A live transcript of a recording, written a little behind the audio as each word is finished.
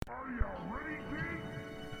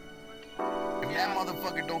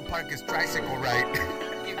motherfucker don't park his tricycle right.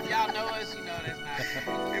 If y'all know us, you know that's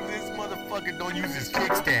not. If this motherfucker don't use his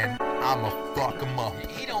kickstand, I'ma fuck him up.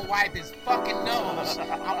 He don't wipe his fucking nose. I'm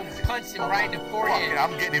gonna punch him right in the Fuck forehead. it,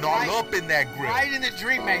 I'm getting all up in that grill. Right in the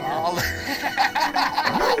dream maker.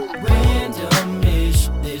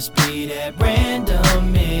 Randomish, this be that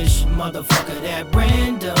randomish, motherfucker, that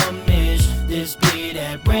randomish, this be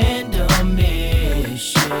that randomish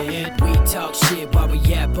shit. We talk shit while we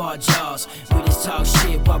yap our jaws. We just talk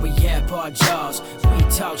shit while we yap our jaws. We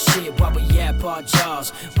talk shit while we yap our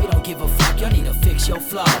jaws. We don't give a fuck, y'all need to fix your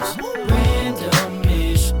flaws.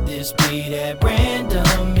 Randomish, this be that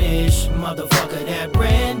randomish, motherfucker, that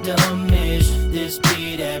randomish, this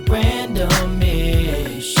be that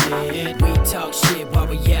randomish shit. We talk shit while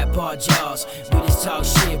we yap our jaws. We just talk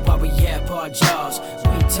shit while we yap our jaws.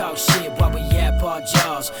 We talk shit while we yap our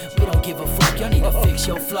jaws. We don't give a fuck, y'all need to fix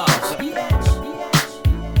your flaws.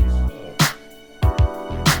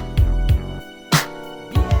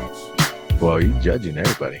 Well, you judging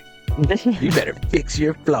everybody. You better fix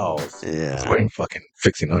your flaws. Yeah. We ain't fucking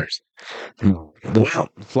fixing ours. The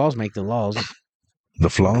flaws make the laws. The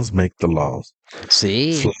flaws make the laws.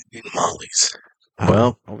 See? Flogging mollies.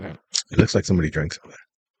 Well, Okay. it looks like somebody drank some of that.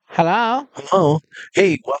 Hello. Hello.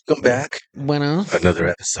 Hey, welcome back. Bueno. Another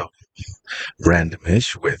episode.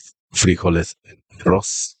 Randomish with frijoles and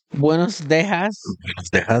arroz. Buenos dejas. Buenos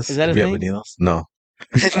dejas. Is that a thing? Bienvenidos. No.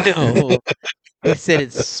 No. He said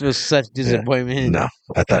it was such disappointment. No.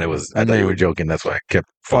 I thought it was. I thought you No. were joking. That's why I kept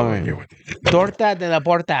following Fine. you with it. Torta de la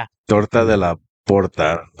porta. Torta de la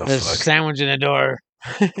porta. The There's a fuck? sandwich in the door.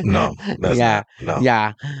 No. That's Yeah. not. No.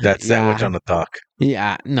 Yeah. That sandwich Yeah. on the talk.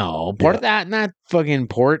 Yeah. No. Porta, not fucking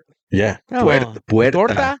port. Yeah. No. Puerta.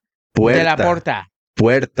 Torta Puerta. de la porta.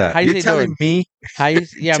 Puerta. How you You're say telling door? me? How you?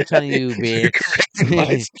 Yeah, I'm telling you, You're bitch. correcting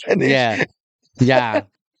my Spanish. Yeah. Yeah.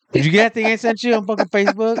 Did you get that thing I sent you on fucking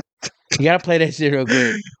Facebook? You gotta play that shit real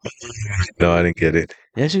quick. No, I didn't get it.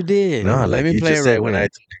 Yes, you did. No, Let like me you play just it said real when I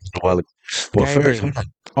quick. told you a while ago. Well, Okay. first, hold on.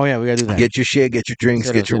 Oh yeah, we gotta do that. Get your shit, get your drinks,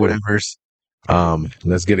 Sit get your down. whatevers.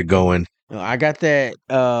 Let's get it going. I got that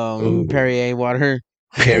Ooh. Perrier water.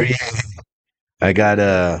 Perry, I got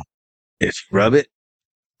if you rub it,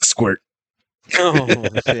 squirt. Oh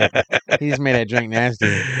shit! He just made that drink nasty.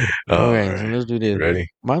 Okay, so Alright. let's do this. Ready?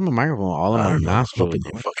 Why is my microphone all in I my don't know. I'm nostrils? hoping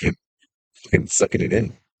you fucking sucking it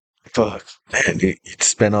in. Fuck, man, you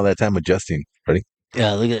spend all that time adjusting. Ready?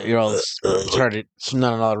 Yeah, look at you're all started. It's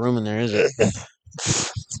not a lot of room in there, is it?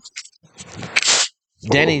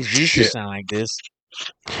 Denny's used to shit. sound like this,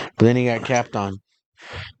 but then he got capped on.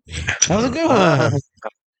 That was a good one.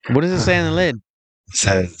 What does it say on the lid? It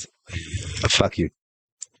says, "Fuck you."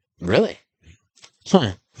 Really?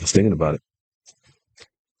 Huh. I was thinking about it.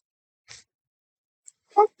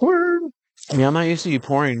 Awkward. Yeah, I'm not used to you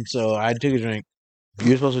pouring, so I took a drink.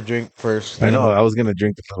 You're supposed to drink first. I know. I was gonna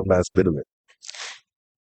drink the little last bit of it.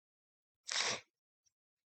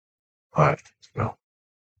 All right, go.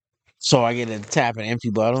 So I get to tap an empty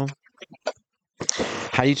bottle.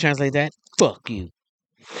 How do you translate that? Fuck you.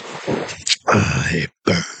 It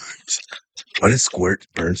burns. Why does squirt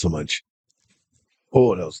burn so much?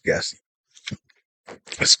 Oh, that was gassy.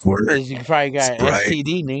 A squirt. Because you probably got Sprite.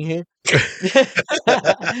 STD, nigga.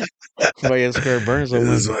 Somebody got squirt burn so This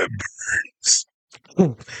much. is why it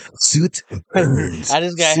burns. Suit burns. I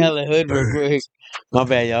just got Suit hella hood real quick. burns. My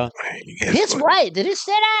bad, y'all. You guys It's fuck- right. Did it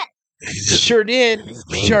say that? He's just Sure did. he's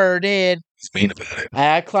mean. Sure did. He's mean about it.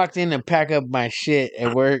 I clocked in to pack up my shit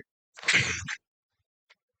at work.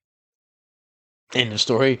 End of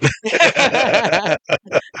story.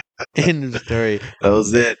 End of story. That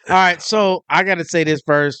was it. All right, so I gotta say this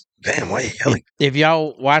first. Damn, why are you yelling? If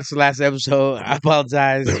y'all watched the last episode, I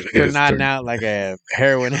apologize Look at for his nodding turn. out like a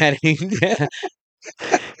heroin addict.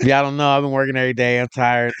 If y'all don't know, I've been working every day. I'm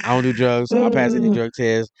tired. I don't do drugs. I'll pass any drug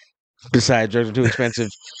test. Besides, drugs are too expensive.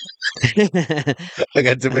 I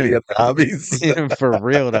got too many other hobbies. For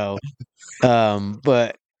real though.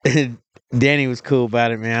 But Danny was cool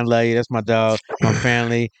about it, man. I love you. That's my dog, my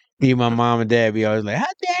family. Even my mom and dad be always like, "How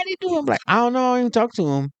Daddy do?" I'm like, "I don't know. I don't even talk to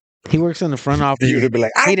him. He works in the front office. You'd be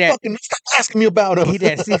like, I He don't that- fucking know. Stop asking me about him. He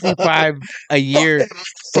that 65 a year, Fuck that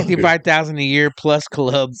motherfucker. 65,000 a year plus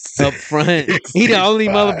club up front. He the only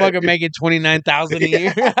 65. motherfucker making 29,000 a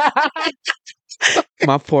year.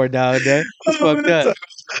 My poor dog, though. He's fucked up.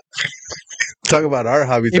 Talk about our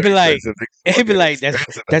hobbies. He'd be are like- expensive. He'd be like,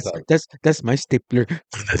 Expensive, that's my stapler.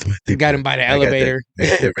 That's my thing. Got him by the I got that.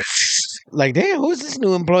 elevator. Like, damn, who's this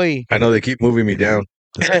new employee? I know they keep moving me down.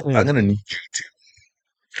 I'm gonna need you to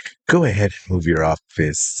go ahead and move your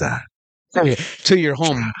office to your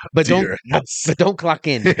home, but to your house don't clock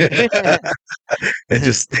in. and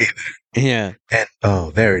just stay Yeah. there. And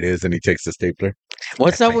oh, there it is. And he takes the stapler.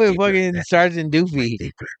 What's That's up my with stapler. fucking That's Sergeant my Doofy?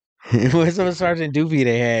 stapler. What's up with Sergeant Doofy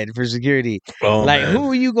they had for security? Oh Like, man,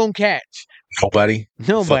 who are you gonna catch? nobody.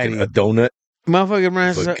 Fucking Nobody. a donut. Motherfucker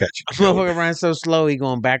runs Fucking so, catching donut. motherfucker runs so slow he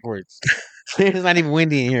going backwards. It's not even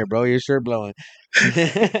windy in here, bro. Your shirt blowing.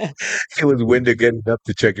 It was window getting up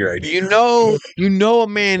to check your ID. You know a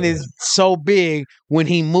man is so big when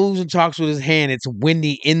he moves and talks with his hand, it's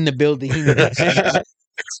windy in the building he moves.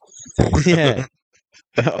 Yeah.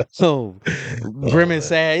 So grimace Oh,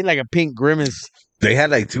 sad. He like a pink grimace. they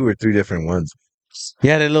had like 2 or 3 different ones.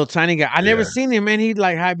 Yeah, that little tiny guy. I never Yeah. seen him, man. He'd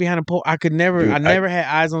like hide behind a pole. I Dude, never had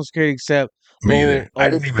eyes on security except me either. I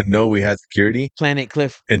didn't even know we had security Planet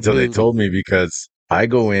Cliff until they dude. told me because I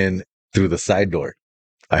go in through the side door.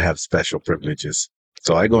 I have special privileges.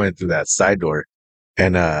 So I go in through that side door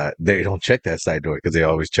and they don't check that side door because they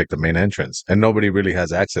always check the main entrance and nobody really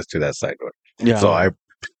has access to that side door. Yeah. So I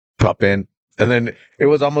pop in and then it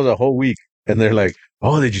was almost a whole week and they're like,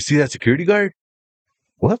 "Oh, did you see that security guard?"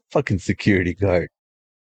 What fucking security guard?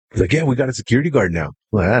 He's like, "Yeah, we got a security guard now."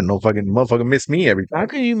 Well, I no fucking motherfucker miss me every How time.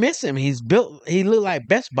 can you miss him? He looked like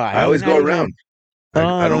Best Buy. I He's always not go even around.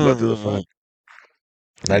 I don't go through the Oh. front.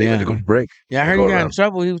 Not even to go to break. Yeah, I I heard go he got in around.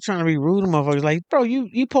 trouble. He was trying to be rude to motherfuckers. Like, bro, you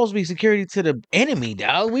supposed to be security to the enemy,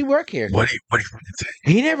 dog. We work here. What do you fucking say?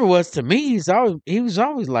 He never was to me. He was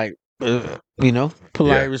always like, polite,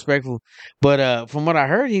 Yeah. respectful. But from what I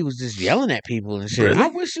heard, he was just yelling at people and shit. Really? I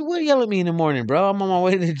wish you would yell at me in the morning, bro. I'm on my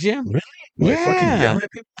way to the gym. Really? Like fucking Yeah, yelling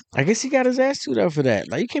at people? I guess he got his ass chewed up for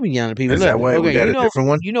that. Like, you can't be yelling at people. Is Look, that why we okay, got a different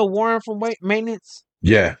one? you know Warren from maintenance.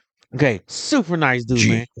 Yeah. Okay, super nice dude, G.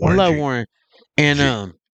 man. Warren Love G. Warren. And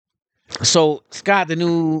G. so Scott, the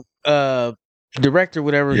new director,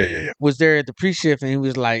 whatever, Yeah. was there at the pre-shift, and he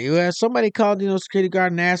was like, "Yeah, somebody called, security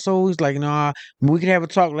guard an asshole." He's like, "No, we can have a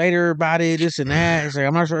talk later about it, this and that." He's like,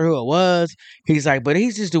 "I'm not sure who it was." He's like, "But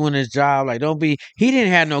he's just doing his job. Like, don't be." He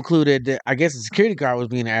didn't have no clue that I guess the security guard was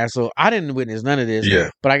being an asshole. I didn't witness none of this. Yeah.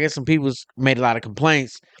 But I guess some people made a lot of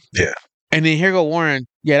complaints. Yeah. And then here go Warren.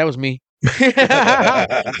 Yeah, that was me.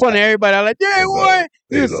 Funny, everybody. I'm like, "Yeah, Warren,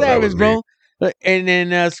 you a He's all, "That was savage, me." bro." And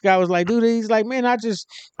then Scott was like, "Dude," he's like, "Man, I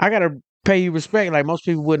gotta pay you respect. Like most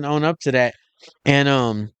people wouldn't own up to that." And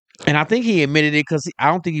I think he admitted it because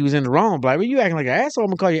I don't think he was in the wrong. But like, well, you acting like an asshole,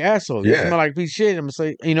 I'm gonna call you asshole. You Yeah. smell like a piece of shit. I'm gonna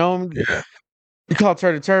say, Yeah. you call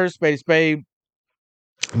turd a turd, spade a spade.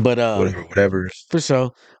 But Whatever. for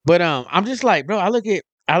sure. But I'm just like, bro, I look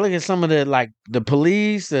at some of the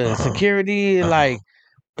police, the Uh-huh. security, like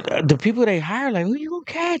the people they hire. Like, who you gonna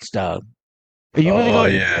catch, dog? Are you really gonna?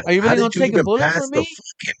 Yeah. Are you How really did gonna you take a even bullet pass from the me?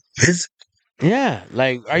 fucking visit? Yeah,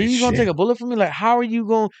 like, are Holy you gonna take shit. a bullet from me? Like, how are you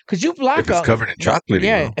going? Because you block If it's up. covered in chocolate,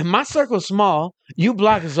 Yeah, and my circle's small. You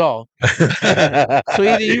block us all. so So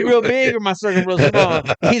either you real big or my circle real small.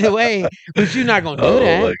 Either way, but you're not gonna do Oh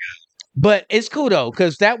my that. But it's cool though,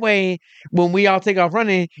 because that way, when we all take off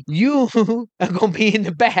running, you are gonna be in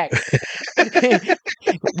the back.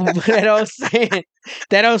 But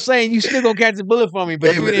that old saying, you still gonna catch a bullet for me,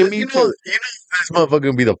 but Hey, you but didn't mean to. this motherfucker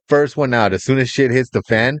gonna be the first one out. As soon as shit hits the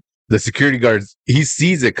fan, the security guards, he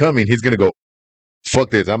sees it coming. He's gonna go,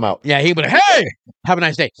 "Fuck this, I'm out." Yeah, he'd be like, "Hey, have a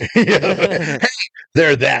nice day." Hey,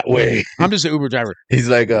 they're that way. I'm just an Uber driver. He's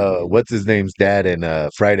like, what's his name's dad in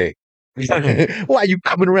Friday? Why are you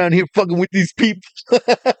coming around here fucking with these people?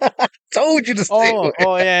 Told you to stay away.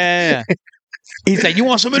 Oh yeah. He's like, "You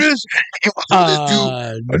want some of this?" You want some of this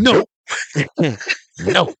too? No.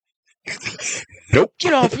 No. Nope.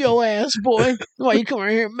 Get off your ass, boy. Why you come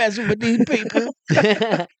around here messing with these people?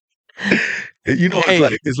 Hey.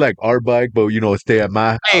 It's like our bike, but stay at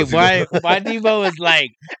my house. Hey, why Devo is like,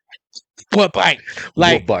 what bike?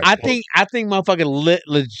 Like, What bike? I think motherfucker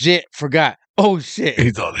legit forgot. Oh shit.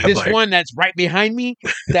 He's on that This bike. one that's right behind me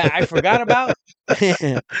that I forgot about.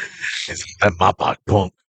 That my bike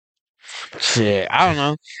punk. Shit, I don't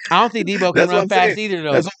know. I don't think Debo can That's what run I'm fast saying. either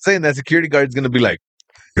though. That's what I'm saying. That security guard's gonna be like,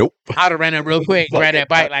 "Nope." I'd have ran up real quick, grab that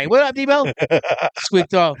bike, like, "What up, Debo?"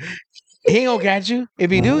 Squeaked off. He ain't gonna catch you.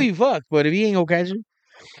 If he do, you fucked. But if he ain't gonna catch you,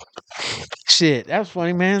 shit, that was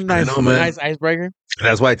funny, man. I Nice, know, man. nice icebreaker.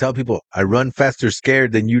 That's why I tell people I run faster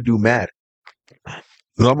scared than you do mad.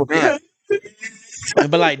 Yeah.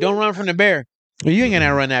 But like, don't run from the bear. You ain't gonna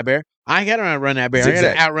outrun that bear. I ain't gotta run that bear. I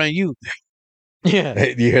Zigzag. gotta outrun you. Yeah.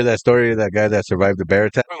 Hey, do you hear that story of that guy that survived the bear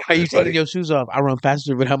attack? Why you taking your shoes off? I run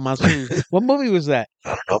faster without my shoes. What movie was that? I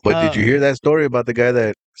don't know, but did you hear that story about the guy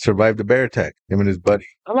that survived the bear attack? Him and his buddy.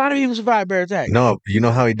 A lot of people survive bear attack. No, you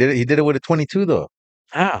know how he did it? He did it with a 22 though.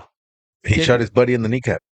 How? He Did- shot his buddy in the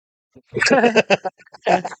kneecap.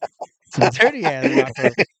 Dirty ass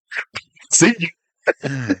motherfucker. See you.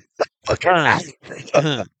 Uh, Fucking uh,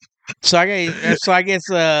 uh. So I guess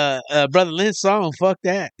Brother Lynn's song, fuck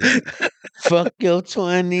that. Fuck your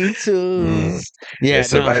 22s. Mm. Yeah, It no.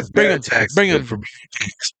 survives Bring bear him. attacks Bring than him. for.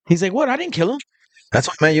 He's like, what? I didn't kill him. That's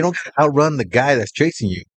why, man, you don't gotta outrun the guy that's chasing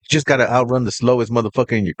you. You just gotta outrun the slowest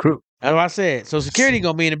motherfucker in your crew. That's what I said. So security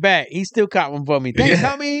gonna be in the back. He still caught one for me. Thanks,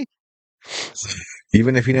 Yeah. homie.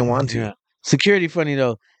 Even if he didn't want to. Yeah. Security funny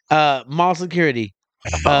though. Mall security.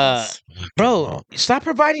 Uh Moss. bro, stop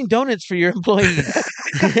providing donuts for your employees.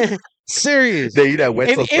 Serious. They eat at If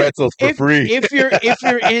Wetzel's if pretzels for if free. if you're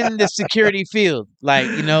in the security field, like,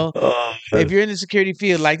 Oh, if you're in the security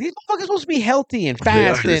field, like these motherfuckers supposed to be healthy and they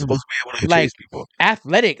are. fast They're and supposed to be able to like chase people.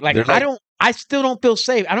 athletic. Like They're like, I still don't feel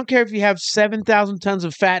safe. I don't care if you have 7,000 tons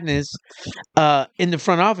of fatness in the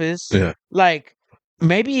front office. yeah. Like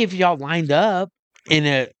maybe if y'all lined up in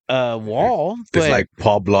a wall, It's but like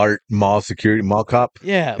Paul Blart, mall cop,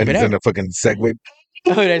 yeah, and but he's that in a fucking Segway.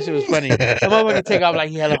 oh, that shit was funny. The motherfucker take off like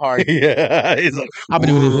he hella hard. Yeah, he's like, I've been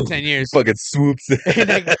doing this for 10 years. fucking swoops, And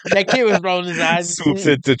that kid was rolling his eyes and swoops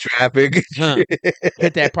shit. into traffic. Huh.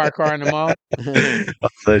 Hit that park car in the mall. Oh,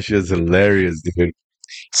 that shit's hilarious, dude.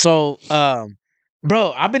 So,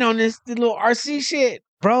 bro, I've been on this little RC shit,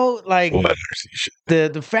 bro. Like What?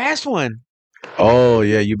 the fast one. Oh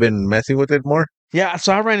yeah, you've been messing with it more. Yeah,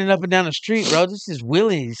 so I ran it up and down the street, bro. This is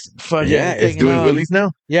Willie's fucking Yeah, it's taking doing off. wheelies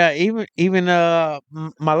now. Yeah, even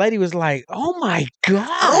my lady was like, "Oh my god,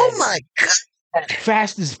 Oh my god,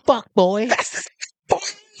 fast as fuck, boy." fast as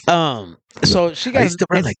boy. So she I got used to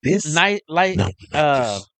run like this. nice light. No,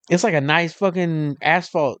 It's like a nice fucking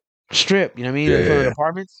asphalt strip. You know what I mean? Yeah, In front of yeah, the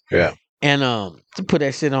apartments. yeah. And to put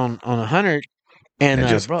that shit on 100, and And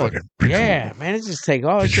just bro, fucking. yeah, man, it just take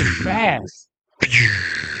all that shit fast.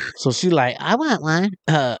 So she like, I want one.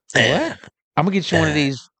 What? I'm gonna get you one of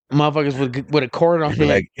these motherfuckers with a cord on it.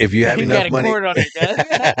 Like if you have You enough got a money, cord on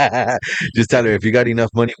it, dog. just tell her if you got enough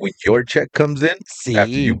money when your check comes in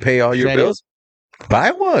after you See, pay all is your that it? bills,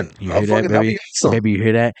 buy one. You I'll hear that, fucking help baby? you some. Baby, you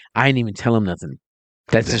hear that? I ain't even tell him nothing.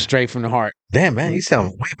 That's just straight from the heart. Damn, man, you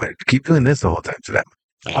sound way better. Keep doing this the whole time to that.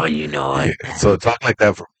 Oh, you know it. Yeah. So talk like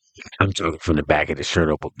that for. I'm talking from the back of the shirt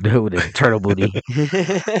with the turtle booty.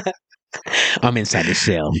 I'm inside the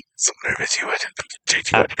shell. So nervous you would.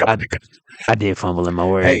 I did fumble in my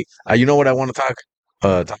words. Hey, you know what I want to talk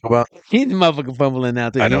about? He's the motherfucking fumbling now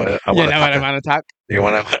too. I know. I You want know what I to. want to talk. You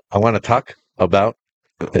want to? I want to talk about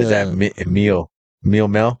is that Mellie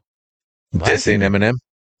Mel dissing Eminem?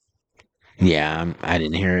 Yeah, I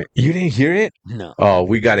didn't hear it. You didn't hear it? No. Oh,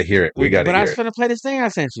 we got to hear it. We got to But I hear was it. finna play this thing I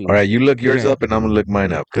sent you. All right, you look yours Okay. up, and I'm gonna look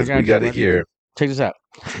mine up because I we got got you. to hear. Check this out.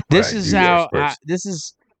 This Right, is do yours how first.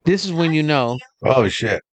 this is when you know. Oh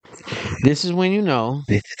shit! This is when you know.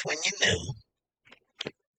 This is when you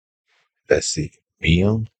know. Let's see.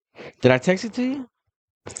 Mel? Did I text it to you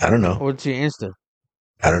I don't know. or to your Insta?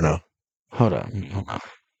 I don't know. Hold up.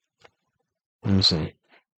 Let me see.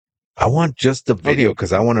 I want just the video Okay.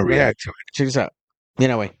 because I want to Go ahead. react to it. Check this out.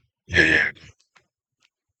 Yeah, wait. Yeah.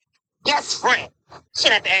 Yes, friend.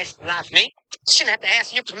 Shouldn't have to ask you to lie for me. Shouldn't have to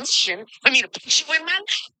ask your permission for me to put you in my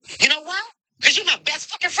life. You know why? Because you're my best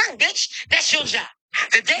fucking friend, bitch. That's your job.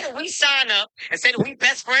 The day that we sign up and say that we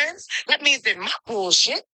best friends, that means that my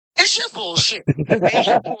bullshit is your bullshit. And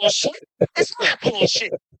your bullshit is my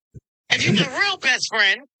bullshit. If you're my real best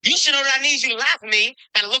friend, you should know that I need you to lie for me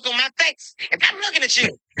and look on my face. If I'm looking at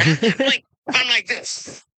you, and I'm not blink, if I'm like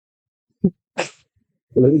this.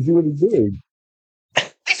 Let me see what he's doing.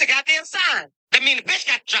 That's a goddamn sign. That means the bitch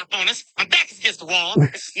got dropped on us. My back is against the wall.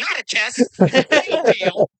 It's not a test. It's a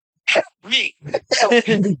deal. Help me.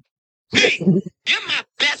 Me. You're my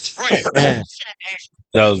best friend. That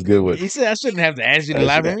was a good one. He said I shouldn't have to ask you to I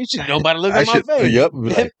lie should- for me. You should know about to look I on my should- face. Yep.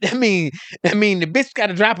 Like, That mean the bitch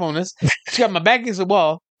got a drop on us. She got my back against the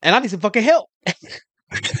wall, and I need some fucking help.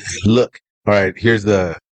 look. All right. Here's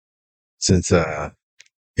the. Since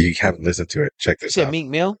you haven't listened to it, check You this said out. Meek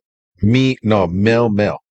Mill? Mel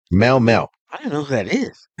Mel. I don't know who that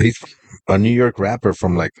is. He's a New York rapper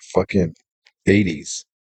from like the fucking 80s.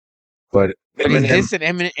 But But he's Eminem, dissing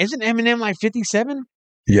Eminem. Isn't Eminem like 57?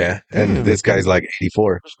 yeah, and Damn. this guy's like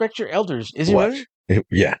 84. Respect your elders. Is he Watch. really?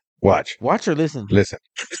 Yeah, watch. Watch or listen? Listen.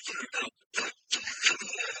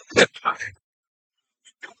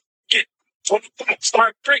 Get 25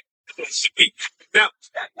 star drink. Now,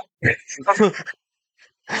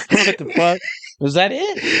 What the fuck? Was that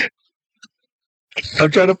it?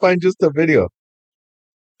 I'm trying to find just a video.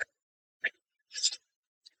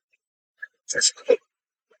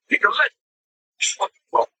 you know what?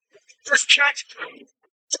 Well, first chat.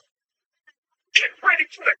 Get ready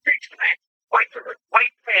for the big night. white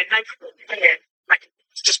man, nice man, like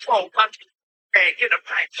just 12 months, and get a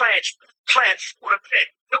plaid for a bed.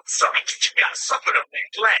 No, sorry, you got some of them,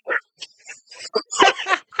 glad.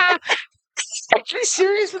 Are you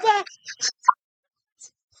serious with that?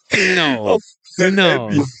 No, Oh, no,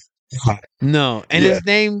 no. And Yeah.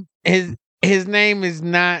 his name is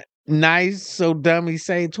not nice. So dumb. He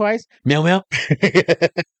say it twice. Mel Mel.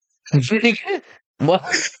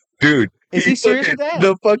 What? Dude, Is he serious with that?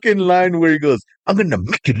 The fucking line where he goes, "I'm gonna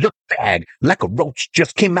make you look bad, like a roach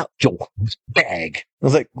just came out your bag." I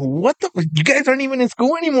was like, "What the? You guys aren't even in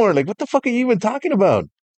school anymore. Like, what the fuck are you even talking about?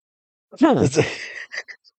 Huh.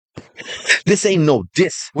 This ain't no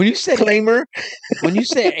disclaimer." When you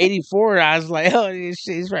said 84, I was like, oh,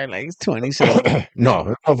 he's right, like he's 20 something. No,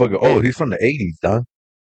 that motherfucker. Oh, he's from the '80s, dog.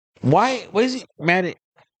 Why? What is he mad at?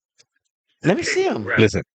 Let me see him.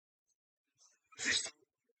 Listen,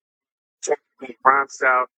 Rhyme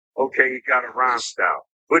style. Okay, he got a rhyme style,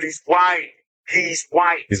 but he's white. He's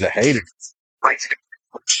white. he's a hater. Like,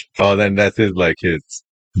 Oh, then that's his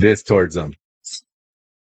this towards him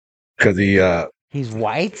because He's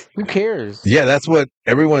white. Who cares? yeah, that's what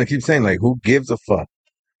everyone keeps saying. Like, who gives a fuck?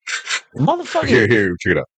 Motherfucker. Here,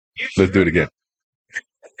 check it out. Let's do it again.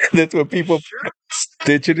 That's what people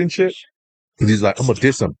stitch it and shit. He's like, I'm gonna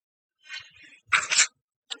diss him.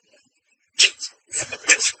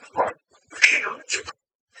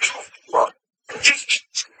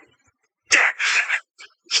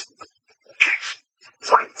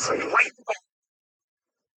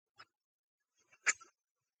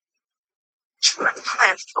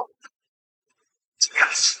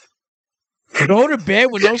 Go to bed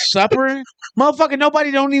with no supper? Motherfucker,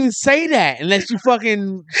 nobody don't even say that unless you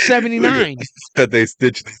fucking 79. That they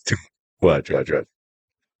stitched these two. Watch.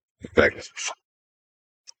 Back.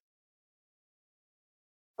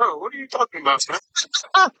 oh, what are you talking about,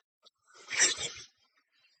 man?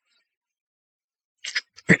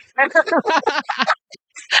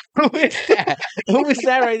 Who is that? Who is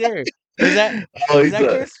that right there? Is that he's that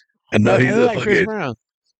Chris? no, It he's look a like Chris fucking, Brown.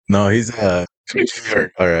 no, he's a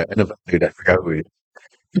or NFL dude. I forgot who he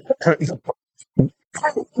is.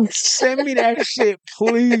 Send me that shit,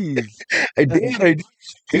 please. I did.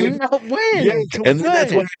 No, when? Yeah, and then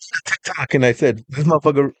that's why I did TikTok and I said, this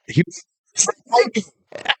motherfucker, he was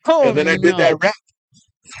Oh, and then I did that rap.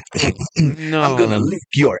 No. I'm gonna lick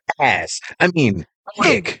your ass. I mean,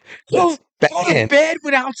 dick. Go That's to bad. bed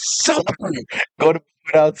without supper. Go to bed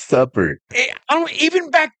without supper. I don't, even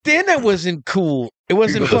back then, that wasn't cool. It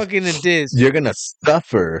wasn't goes, fucking a diss. You're gonna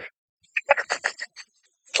suffer.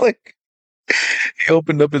 It's like he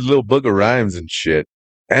opened up his little book of rhymes and shit.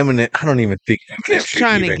 Eminem, I don't even think Eminem Just should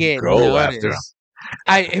trying to even get go after him. noticed.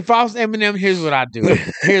 If I was Eminem, here's what I do.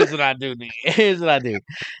 Here's what I do, nigga. Here's what I do.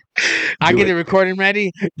 I get the recording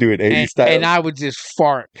ready, Do it 80 style. and I would just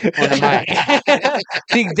fart on the mic.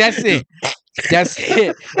 Think that's it. That's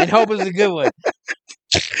it. And hope it's a good one.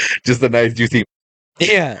 Just a nice juicy.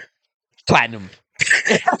 Yeah. Platinum.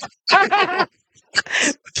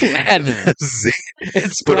 Platinum.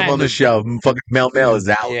 It's Put him on the platinum. shelf. Fucking Mel is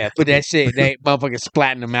out. Yeah, put that shit. That motherfucking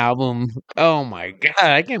platinum album. Oh my god,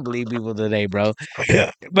 I can't believe people today, bro.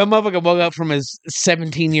 Yeah. But motherfucker woke up from his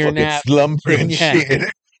 17-year Fucking nap. slumbering Yeah.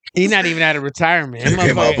 shit. He's not even out of retirement.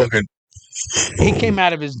 He came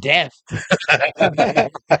out of his death.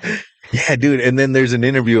 Yeah, dude. And then there's an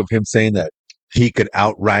interview of him saying that he could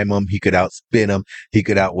out rhyme him, he could out spin him, he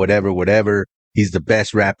could out whatever. He's the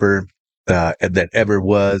best rapper that ever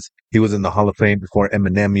was. He was in the Hall of Fame before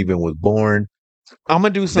Eminem even was born. I'm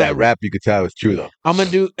gonna do something. That rap, you could tell was true though. I'm gonna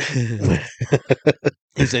do.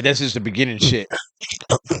 He said, "That's just the beginning shit."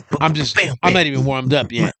 I'm not even warmed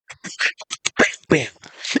up yet. Bam.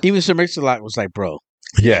 Even Sir Mix-a-Lot was like, "Bro."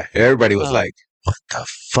 Yeah, everybody was like, "What the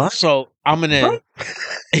fuck?" So I'm gonna,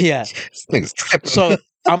 yeah. So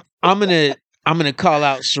I'm gonna call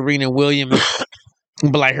out Serena Williams,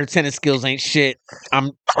 but like her tennis skills ain't shit.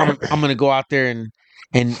 I'm gonna go out there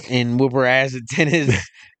and whoop her ass at tennis.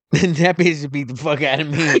 And that bitch would beat the fuck out of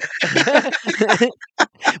me.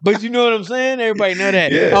 But you know what I'm saying? Everybody know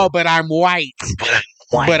that. Yeah. Oh, but I'm white.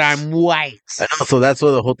 But I'm white. I know. So that's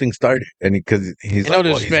where the whole thing started. And because he's no like,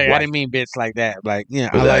 disrespect, I didn't mean bitch like that. Like, yeah,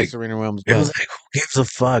 But I like, like Serena Williams. It was like, who gives a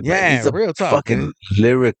fuck? Yeah, man? He's a real talk, fucking dude.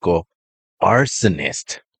 lyrical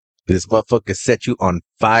arsonist. This motherfucker set you on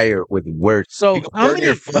fire with words. So how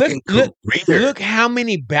many? Career. Look how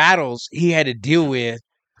many battles he had to deal with.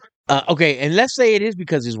 Okay, and let's say it is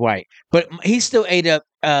because he's white, but he still ate up.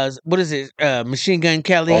 What is it? Machine Gun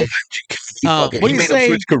Kelly. What did he say?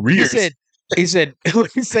 Switch careers. He said, what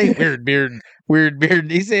did he say? Weird beard.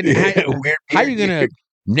 He said, weird how you gonna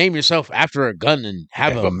name yourself after a gun and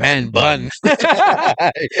have a man bun. But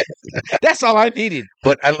That's all I needed.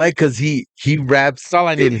 I like because he raps That's all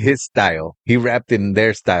I in needed. his style. He rapped in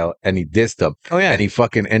their style and he dissed them. Oh yeah. And he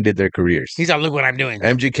fucking ended their careers. He's all, look what I'm doing.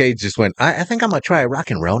 MGK just went, I think I'm gonna try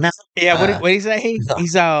rock and roll now. Yeah, what did he say?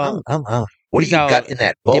 He's all, What he's do you all, got in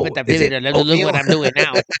that yeah, bowl? but Is it look oatmeal? what I'm doing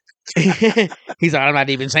now. He's all, I'm not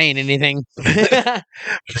even saying anything.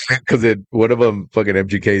 Because one of them fucking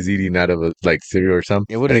MGK is eating out of a like cereal or something.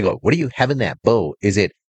 Yeah, what And is they go, what do you have in that bowl? Is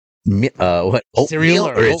it what Cereal oatmeal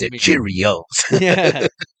or is it oatmeal? Cheerios? Yeah.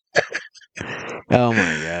 Oh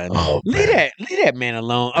my god. Oh Leave man. that man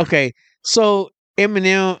alone. Okay, so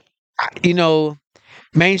Eminem, you know,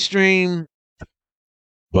 mainstream.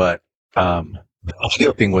 But the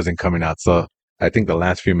audio thing wasn't coming out, so I think the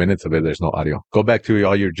last few minutes of it, there's no audio. Go back to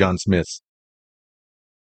all your John Smiths.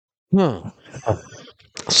 Huh.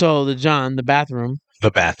 So the bathroom.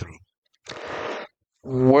 The bathroom.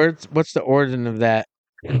 What's the origin of that?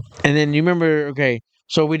 And then you remember? Okay,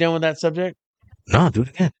 so are we done with that subject? No, do it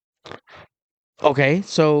again. Okay,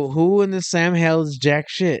 so who in the Sam Hell is Jack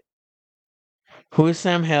shit? Who is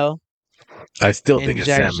Sam Hell I still and think it's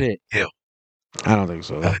Jack Sam shit? Hill. I don't think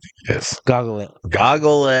so. I think it is. Goggle it.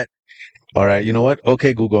 Goggle it. All right, you know what?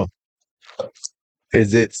 Okay, Google.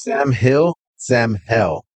 Is it Sam Hill? Sam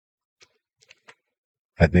Hell?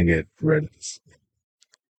 I think it read this.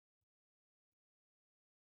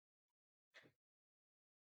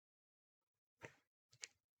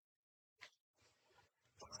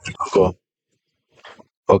 Google.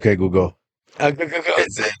 Okay, Google. Okay, go.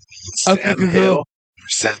 Is it Okay, Sam Google. Hill or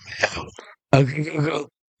Sam Hell? Okay, go.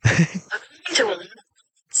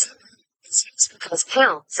 It's because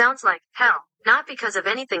hell sounds like hell, not because of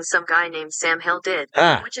anything some guy named Sam Hill did,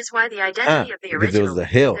 Ah, which is why the identity of the because it was original, the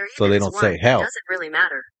hill, there so even they is don't one, say hell. doesn't really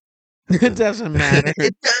matter. It doesn't matter.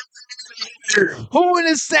 It doesn't matter. Who in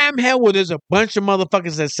this Sam Hell? Well, there's a bunch of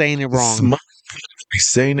motherfuckers that's saying it wrong. Smart be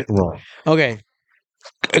saying it wrong. Okay,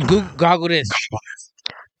 goggle this.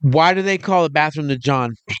 Why do they call the bathroom the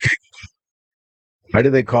John? Why do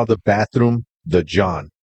they call the bathroom the John?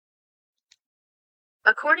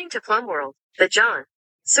 According to Plum World, the John,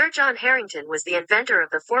 Sir John Harrington was the inventor of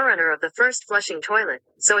the forerunner of the first flushing toilet,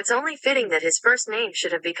 so it's only fitting that his first name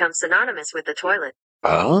should have become synonymous with the toilet.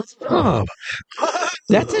 Oh,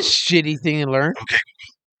 That's a shitty thing to learn. okay.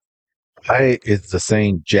 Why is the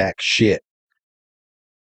saying jack shit?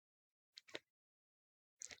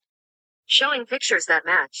 Showing pictures that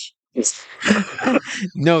match.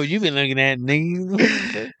 No, you've been looking at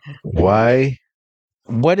nigga. Why?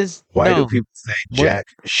 What is? Why no. do people say jack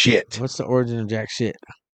shit? What's the origin of Jack shit?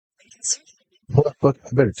 What the fuck? I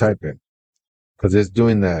better type it because it's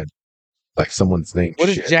doing that like someone's name. What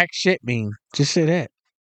shit. does Jack shit mean? Just say that.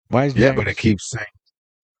 Why is Yeah, Jack? but it keeps saying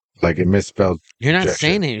like it misspelled. You're not Jack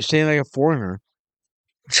saying it. You're saying it like a foreigner.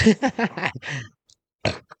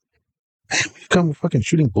 Come fucking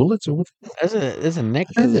shooting bullets or what? There's a neck.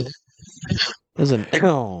 There's an.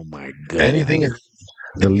 Oh my god. Anything is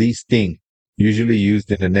the least thing. Usually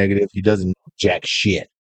used in a negative. He doesn't know jack shit.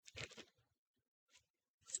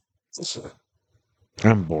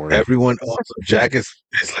 I'm bored. Everyone, Jack is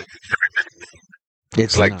like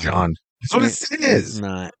it's like not. John. That's what it It's says.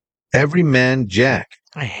 not. Every man Jack.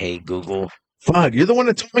 I hate Google. Fuck, you're the one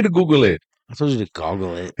that told me to Google it. I told you to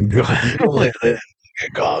goggle it. Goggle it.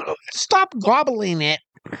 Goggle it. Stop gobbling it.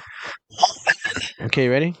 Okay,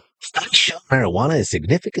 ready? Studies show marijuana is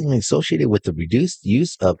significantly associated with the reduced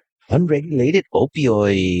use of unregulated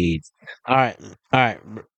opioids. All right.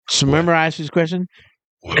 So remember I asked you this question?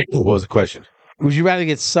 What was the question? Would you rather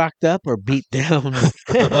get socked up or beat down?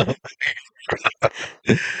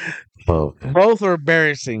 Well, Both are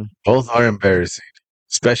embarrassing. both are embarrassing,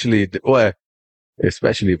 especially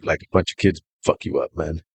especially if like a bunch of kids fuck you up,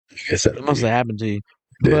 man. I guess It must have happened to you.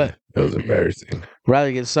 did. But It was embarrassing.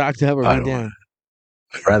 rather get socked up or I beat don't down.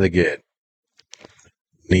 I'd rather get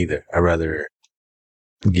neither. I'd rather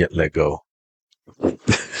get let go.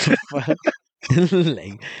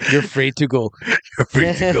 Like, you're free to go. You're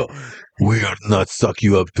free to go. We are not suck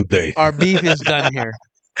you up today. Our beef is done here.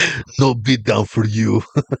 No beat down for you.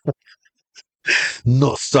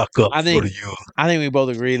 No suck up I think- for you. I think we both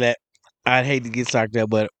agree that I'd hate to get socked up,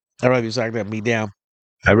 but I'd rather be socked up and beat down.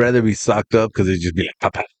 I'd rather be socked up because it'd just be like,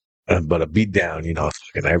 pop, pop. But a beat down, you know, it's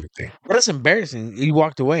fucking everything. But it's embarrassing. You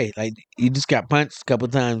walked away. Like, you just got punched a couple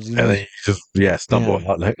times. You know, And then you just, stumble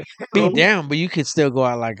Yeah. out like, beat down, but you could still go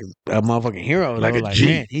out like a motherfucking hero. Like though. a G.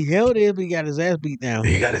 Man, he held it, but he got his ass beat down.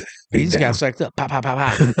 He got it. He just got sucked up. Pop, pop, pop,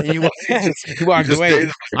 pop. And you he walked just away. stayed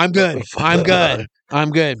there. I'm good. I'm good. I'm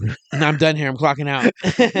good. I'm done here. I'm clocking out.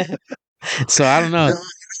 So I don't know.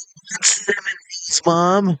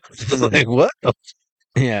 Mom. Like what?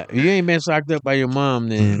 Yeah, if you ain't been socked up by your mom,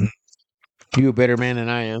 then you a better man than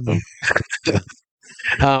I am.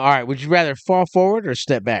 All right, would you rather fall forward or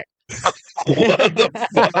step back? What the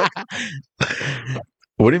fuck?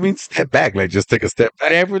 What do you mean step back? Like just take a step back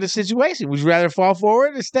Whatever the situation, would you rather fall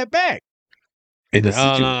forward or step back? in the Oh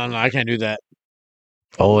no, situation? no, I can't do that.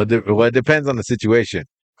 Oh, well, it depends on the situation.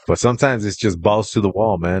 But sometimes it's just balls to the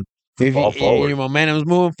wall, man. If Fall forward. your momentum's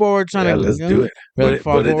moving forward, trying Yeah, to let's do it. rather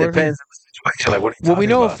fall But it forward. depends on the situation. Like, what are you Well, we talking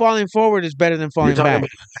know about? falling forward is better than You're falling talking back.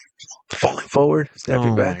 about falling forward, stepping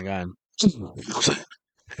Oh my back. god. You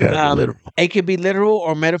gotta be literal. It could be literal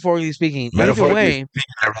or metaphorically speaking. Either Metaphorically way, speaking,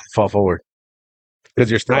 I rather fall forward because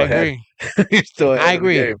you're still I ahead. agree. You're still ahead I of the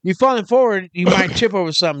agree. game. You falling forward, you might trip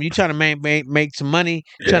over something. You trying to make some money,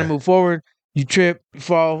 trying to Yeah, move forward. You trip, you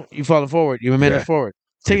fall, you falling forward. You momentum yeah. forward.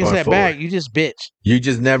 You're Taking a going step forward. back, you just bitch. You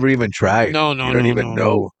just never even tried. No, no, You don't no, even no, know.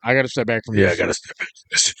 no. I got to step back from Yeah, I this. gotta step back to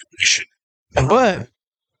this situation. But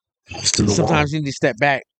Balls to the wall. sometimes you need to step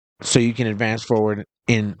back so you can advance forward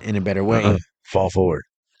in a better way. Fall forward.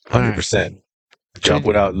 All right. 100%. Jump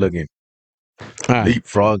without looking. All right.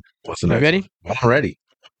 Leapfrog. What's the You next ready? one? I'm ready.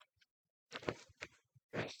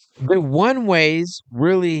 Do one ways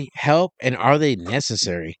really help, and are they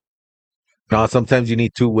necessary? No, sometimes you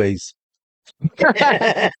need two ways.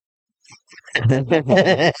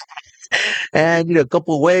 And you need a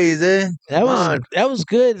couple ways, eh? That was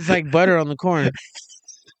good. It's like butter on the corn,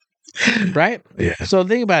 right? Yeah. So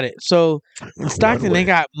think about it. So in Stockton, they way.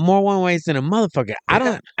 got more one ways than a motherfucker. I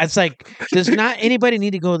don't. It's like, does not anybody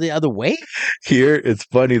need to go the other way? Here, it's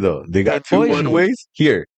funny though. They got two Boise. one ways.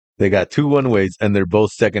 Here, they got two one ways, and they're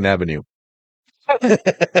both Second Avenue.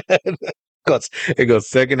 It goes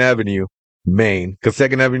Second Avenue, Main, because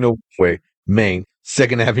Second Avenue way, Main,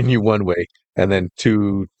 Second Avenue one way, and then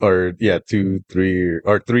two, three,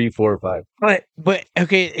 or 3, 4, 5. But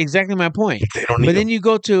okay, exactly my point. They don't But need then them. you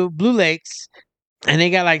go to Blue Lakes, and they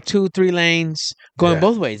got like 2-3 lanes going Yeah.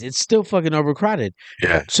 both ways. It's still fucking overcrowded.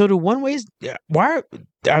 Yeah. So the one ways, why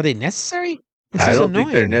are they necessary? It's I just don't think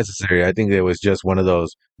they're annoying. necessary. I think it was just one of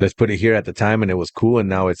those. Let's put it here at the time, and it was cool. And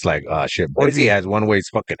now it's like, oh shit, Boise has one ways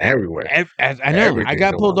fucking everywhere. I know. I Everything's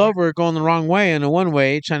got a pulled one-way. over going the wrong way in a one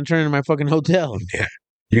way, trying to turn into my fucking hotel. Yeah,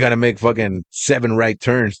 you got to make fucking 7 right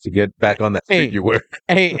turns to get back on that street Hey. you were.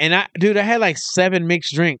 Hey, and I had like 7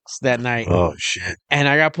 mixed drinks that night, Oh shit! and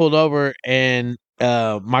I got pulled over, and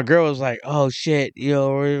my girl was like, "Oh shit,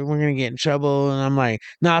 we're gonna get in trouble," and I'm like,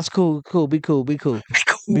 "Nah, it's cool, be cool."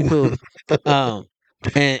 Um,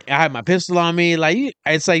 and I had my pistol on me. Like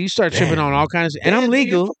it's like you start tripping on all kinds of, and I'm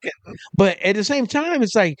legal, but at the same time,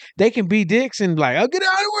 it's like they can be dicks and like, "Oh, get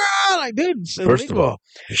out of where!" Like, dude, it's First of illegal. all,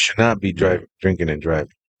 you should not be drinking and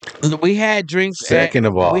driving. We had drinks. Second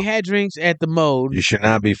of all, we had drinks at the Mode. you should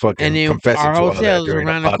not be fucking And then confessing our to all that hotel is during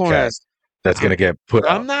a around the corner. podcast. That's gonna get put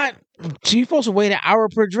I'm out. not. You're supposed to wait an hour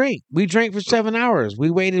per drink. We drank for 7 hours. We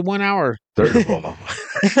waited 1 hour. Third of all,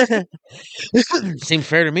 Seems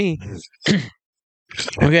fair to me.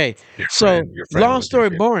 Okay, your so friend long was story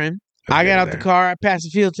drinking. boring. I got out the car. I passed the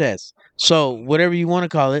field test. So whatever you want to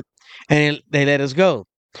call it, and they let us go.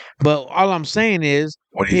 But all I'm saying is,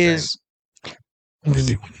 What are you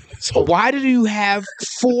saying? why do you have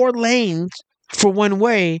 4 lanes for one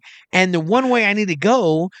way, and the one way I need to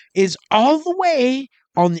go is all the way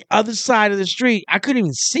on the other side of the street? I couldn't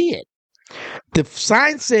even see it. The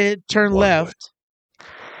sign said turn One left,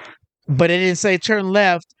 but it didn't say turn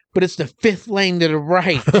left, but it's the 5th lane to the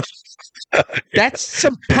right. That's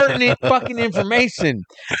some pertinent fucking information.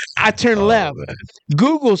 I turned left. Man.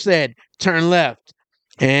 Google said turn left.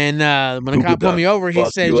 And when the cop pulled me over, he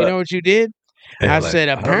said, "You know what you did?" I said,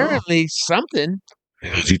 "Apparently something."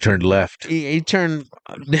 He turned left. He turned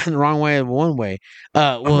down the wrong way of one way.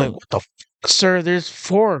 Well, like, what the sir, there's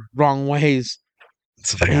 4 wrong ways.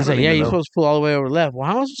 Like, He's like, "Yeah, you're supposed to pull all the way over left." Well,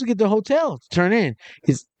 how am I supposed to get to the hotel to turn in?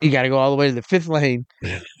 You got to go all the way to the 5th lane.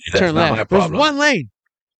 Turn left. There's 1 lane.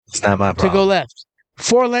 It's not my problem. To go left.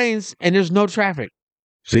 4 lanes, and there's no traffic.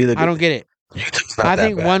 See, I don't get it. I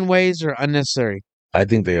think one ways are unnecessary. I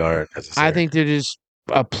think they are necessary. I think they're just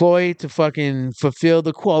a ploy to fucking fulfill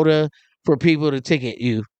the quota for people to ticket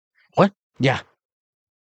you. What? Yeah.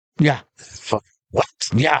 Yeah. Fuck. What?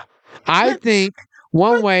 Yeah. I think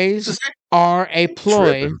one ways are a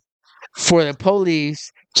ploy for the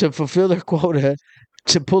police to fulfill their quota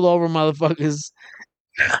to pull over motherfuckers.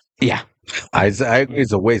 Yeah. I agree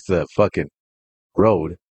it's a waste of fucking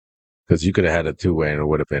road because you could have had a 2-way and it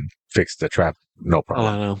would have been fixed the traffic. No I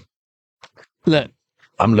problem. don't know. Look.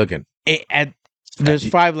 I'm looking. There's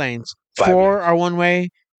 5 lanes. 5 4 are one way,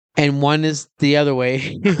 and 1 is the other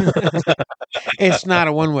way. It's not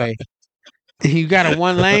a one way. You got a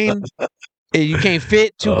one lane, and you can't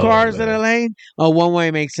fit two Oh cars in a man. lane. A one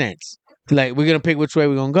way makes sense. Like we're gonna pick which way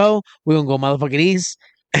we're gonna go. We're gonna go motherfucking east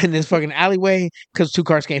in this fucking alleyway because two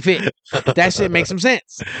cars can't fit. That shit makes some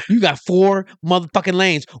sense. You got four motherfucking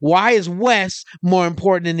lanes. Why is west more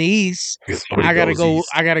important than the east? Because nobody goes east.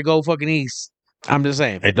 I gotta go fucking east. I'm just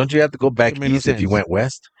saying. Hey, don't you have to go back It made no east if you sense. went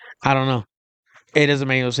west? I don't know. It doesn't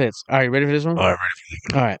make no sense. All right, ready for this one? All right,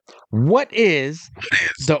 All right. What is what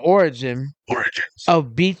is the origin origins?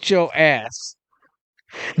 of beat your ass?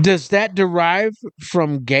 Does that derive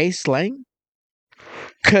from gay slang?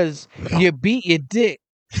 Cause No. you beat your dick,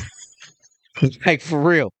 like for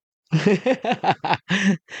real. I'm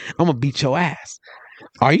gonna beat your ass.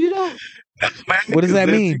 Are you though? Man, What does 'cause that that's-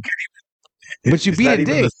 mean? But you it's beat a not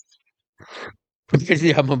even dick.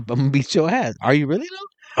 Yeah, I'm gonna beat your ass. Are you really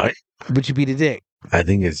though? I, But you beat a dick. I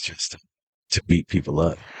think it's just to beat people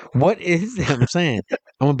up. What is it? I'm saying? I'm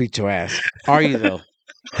gonna beat your ass. Are you though?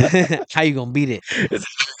 How you gonna beat it? It's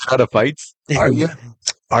out of fights. Are you?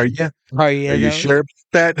 Are you? Are you Are you though? sure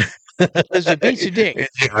about that? Because you beat your dick.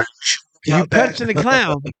 Are you sure You about that? punching the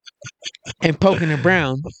clown and poking the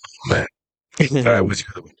brown. Man, all right, what's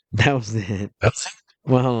your other one? That was it. That's it.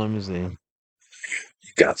 Well, hold on, let me see.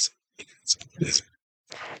 You got some. You got some.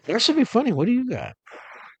 That should be funny. What do you got?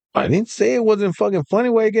 I didn't say it wasn't fucking funny.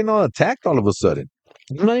 Why you getting all attacked all of a sudden?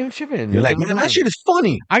 I'm not even tripping. You're That's like, what I'm man, that doing. shit is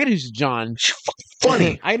funny. I could use a John. It's fucking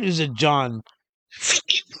funny. I could use a John. Fuck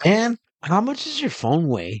you, man. How much does your phone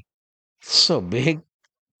weigh? It's so big.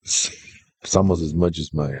 It's almost as much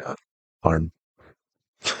as my arm.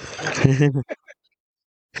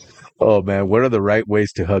 Oh man, what are the right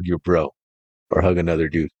ways to hug your bro or hug another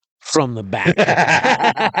dude? From the back.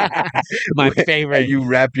 My And favorite. you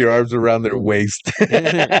wrap your arms around their waist.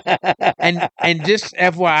 And just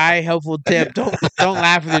FYI, helpful tip: don't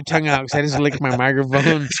laugh with your tongue out because I just licked my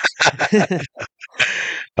microphone.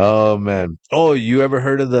 Oh man. Oh, you ever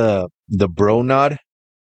heard of the bro nod?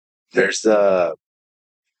 There's a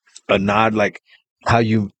nod like how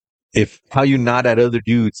you how you nod at other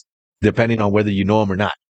dudes depending on whether you know them or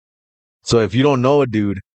not. So if you don't know a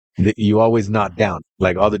dude, you always nod down.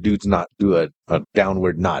 Like all the dudes not do a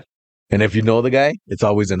downward nod. And if you know the guy, it's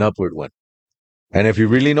always an upward one. And if you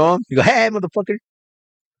really know him, you go, hey, motherfucker.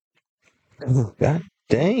 God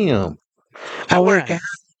damn. Oh Work yeah,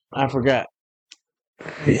 I forgot.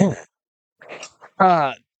 Yeah.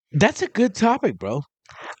 That's a good topic, bro.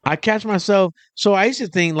 I catch myself. So I used to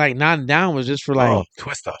think like nodding down was just for like Oh,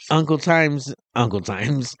 twist off. Uncle Times, Uncle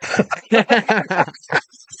Times,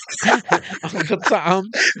 Uncle Tom.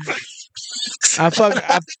 I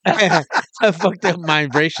fucked up my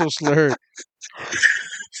racial slur.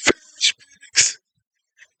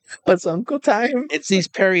 What's Uncle Time? It's these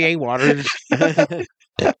Perrier waters.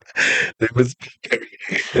 It was.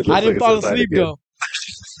 It looks I like didn't it fall says that asleep again. though.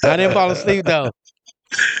 I didn't fall asleep though.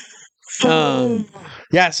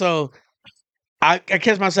 Yeah, so I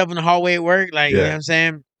catch myself in the hallway at work, like you know what Yeah. I'm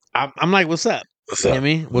saying. I'm like, "What's up?" What's You know up? what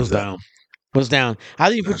I mean? What's What's up? down? What's down? How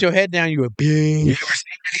do you put your head down? You a You bitch. ever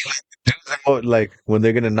seen any like dudes that like when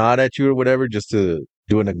they're gonna nod at you or whatever just to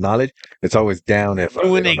do an acknowledge? It's always down if Do they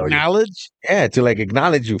an don't know you. acknowledge? Yeah, to like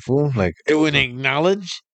acknowledge you, fool. Like, Do an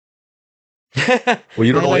acknowledge? well,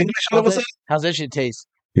 you don't Hey, know like, English all of a sudden. how's that shit taste?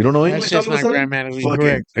 You don't know That English all shit's of a not sudden. grammatically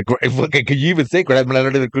Fucking, correct. fucking. Can you even say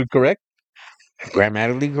grammatically correct?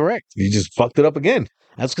 Grammatically correct. You just fucked it up again.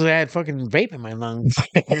 That's because I had fucking vape in my lungs.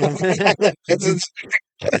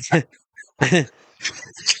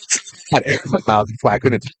 Had air in my mouth before I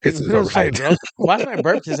couldn't. This is It all was right. fucking gross. Watch my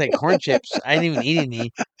burp taste like corn chips. I didn't even eat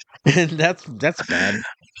any. And that's bad.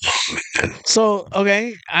 So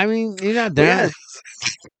okay, I mean you're not But yeah, down.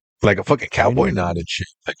 like a fucking cowboy know. nod and shit.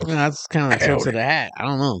 Like, That's kind of a tilt to the hat. I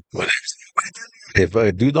don't know. if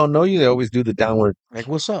a dude don't know you, they always do the downward. Like,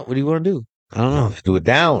 what's up? What do you want to do? I don't No, know. they do it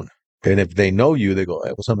down. And if they know you, they go,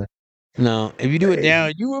 "Hey, what's up, man? No, if you do it Hey,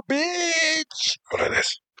 down, you a bitch. what is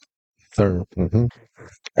this? Sir,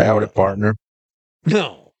 howdy, partner.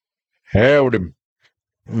 No, Howdy,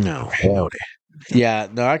 no. howdy. Yeah,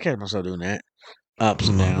 no, I catch myself doing that. Ups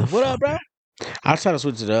and downs. What up, bro? I try to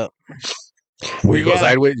switch it up. When you go Yeah,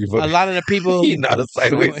 sideways, you a lot of the people. you're not a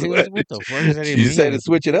sideways. He was, what the fuck does that even You said mean? to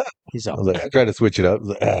switch it up. He's I all, was like, I tried to switch it up.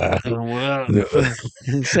 I was like, what up?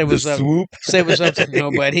 the, Say what's up. swoop. Say what's up to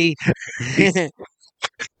nobody.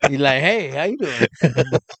 You're like, hey, how you doing?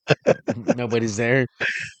 Nobody's there.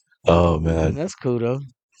 Oh man. That's cool though.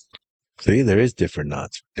 See, there is different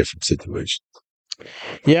knots, different situations.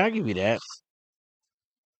 Yeah, I'll give you that.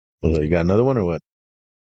 So you got another one or what?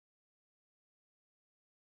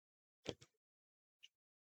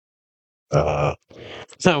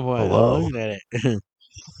 So what? Oh, Hello. look at it.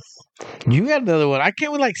 You got another one. I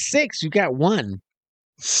came with like 6. You got 1.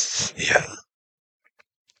 Yeah.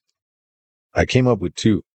 I came up with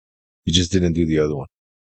 2. You just didn't do the other one.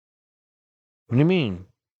 What do you mean?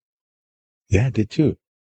 Yeah, I did too.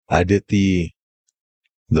 I did the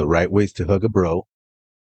right ways to hug a bro,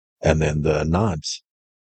 and then the nods.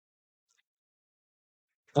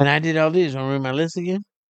 And I did all these. Want to read my list again?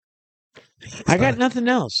 I got nothing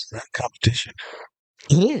else. Not a competition.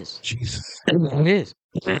 It is. Jesus. It is.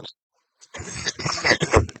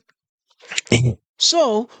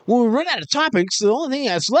 So when we run out of topics, the only thing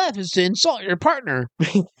that's left is to insult your partner.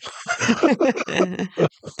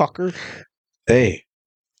 Fucker. A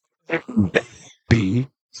B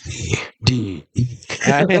C D. E.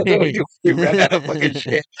 You ran out of fucking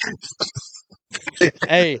shit.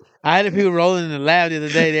 Hey, I had the people rolling in the lab the other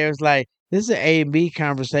day. They was like, "This is an A and B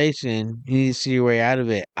conversation. You need to see your way out of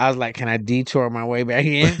it." I was like, "Can I detour my way back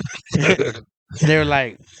in?" They were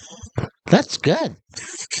like, "That's good."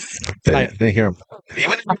 They Like, didn't hear him.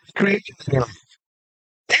 Even if it's creation,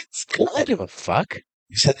 that's I don't good. give a fuck.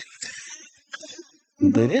 You said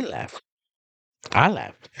They did laugh. I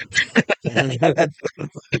laughed. that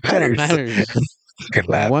Kind of matters. matters. Can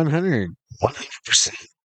laugh 100. 100%.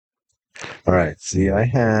 All right. See, I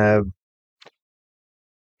have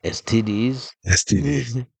STDs.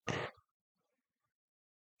 STDs.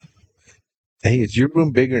 Hey, is your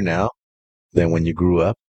room bigger now than when you grew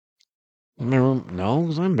up? My room, no,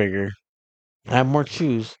 because I'm bigger. I have more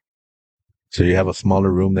shoes. So you have a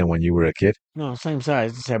smaller room than when you were a kid? No, same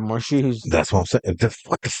size. Just have more shoes. That's what I'm saying.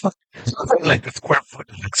 What the fuck? Like the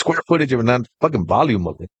square footage of a fucking volume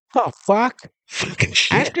of it. Oh, fuck. Fucking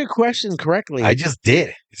shit. Ask your question correctly. I just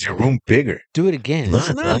did. Is your room bigger? Do it again.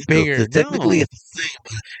 It's No, not bigger. technically No. it's the same,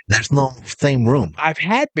 but there's no same room. I've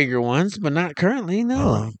had bigger ones, but not currently.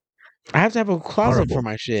 No. I have to have a closet for Horrible.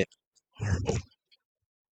 my shit. Horrible.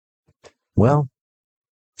 Well,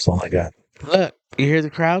 that's all I got. Look, you hear the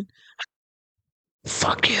crowd?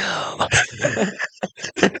 Fuck you.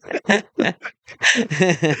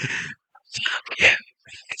 Yeah.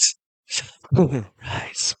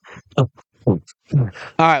 Nice. All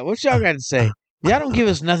right, what y'all got to say? Y'all don't give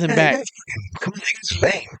us nothing back. Come on, it's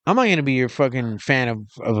fame. I'm not gonna be your fucking fan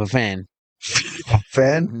of a fan.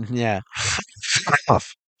 Fan? Yeah. Fan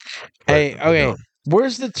off. Hey, But, okay. no.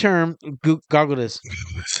 Where's the term? Goggle this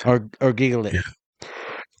or giggle it. Yeah.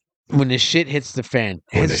 When the shit hits the fan.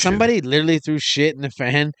 When the Has shit- somebody literally threw shit in the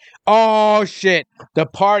fan? Oh shit! The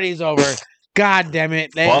party's over. God damn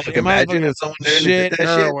it! Fuck, imagine if someone literally did Shit that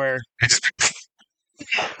shit. everywhere.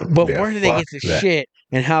 But Yeah, where did they get fuck the that. shit?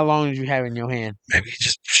 And how long did you have in your hand? Maybe he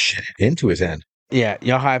just shit it into his hand Yeah,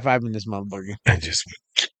 y'all high fiving this motherfucker. and just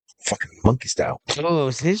fucking monkey style. Oh,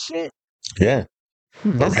 it's his shit. Yeah.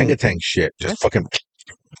 That's the, Orangutan shit. Just fucking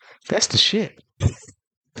that's the shit.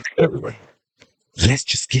 everywhere. Let's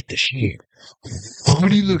just get the shit. What are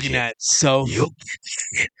you looking at? So You'll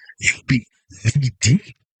be knee deep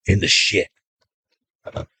in the shit.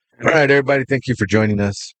 All right, everybody. Thank you for joining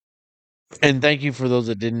us. and thank you for those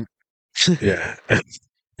that didn't. Yeah.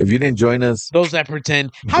 If you didn't join us, Those that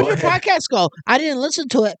pretend. How'd Go your ahead. podcast go? I didn't listen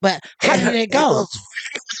to it, but how did it go?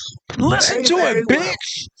 Listen to very it, well.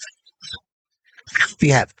 bitch. we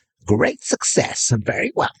have great success and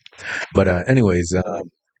very well. But anyways,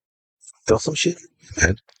 tell some shit,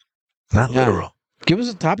 man. Not Yeah. literal. Give us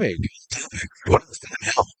a topic. What is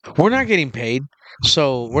that? Hell, We're not getting paid,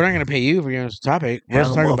 so we're not going to pay you for giving us a topic. Let's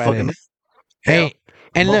hell, talk about motherfucking it. Hey,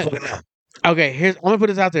 and look, motherfucking okay, here's I'm gonna put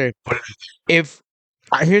this out there. Put it- If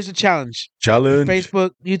here's a challenge: challenge.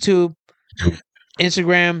 Facebook, YouTube,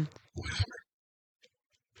 Instagram.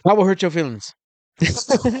 I will hurt your feelings.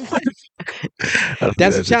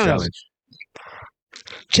 That's a challenge.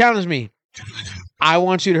 Challenge me. I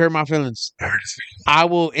want you to hurt my feelings. I heard his feelings. I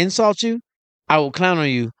will insult you. I will clown on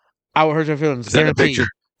you. I will hurt your feelings. Send a Guaranteed. picture.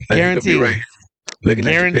 And you could be Guaranteed. right here looking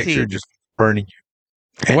at your picture, Guaranteed. just burning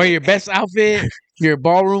you. Wear your best outfit, your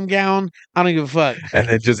ballroom gown. I don't give a fuck. And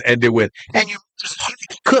then just end it with, and you just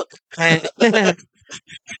cook. And,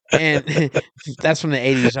 and that's from the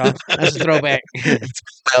 80s, y'all. That's a throwback.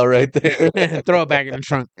 Smell right there. Throw it back in the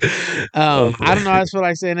trunk. Oh, I don't know. I just feel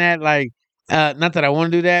like saying that. Like, not that I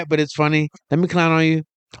want to do that, but it's funny. Let me clown on you,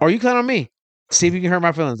 or you clown on me. See if you can hurt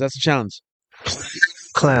my feelings. That's a challenge.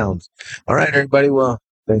 clowns. All right, everybody. Well,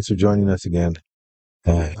 thanks for joining us again.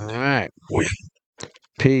 All right. We-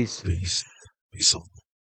 Peace. Peace. Peace.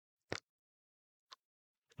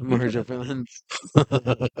 I'm gonna hurt your feelings. You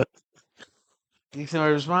think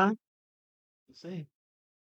somebody respond? Let's see.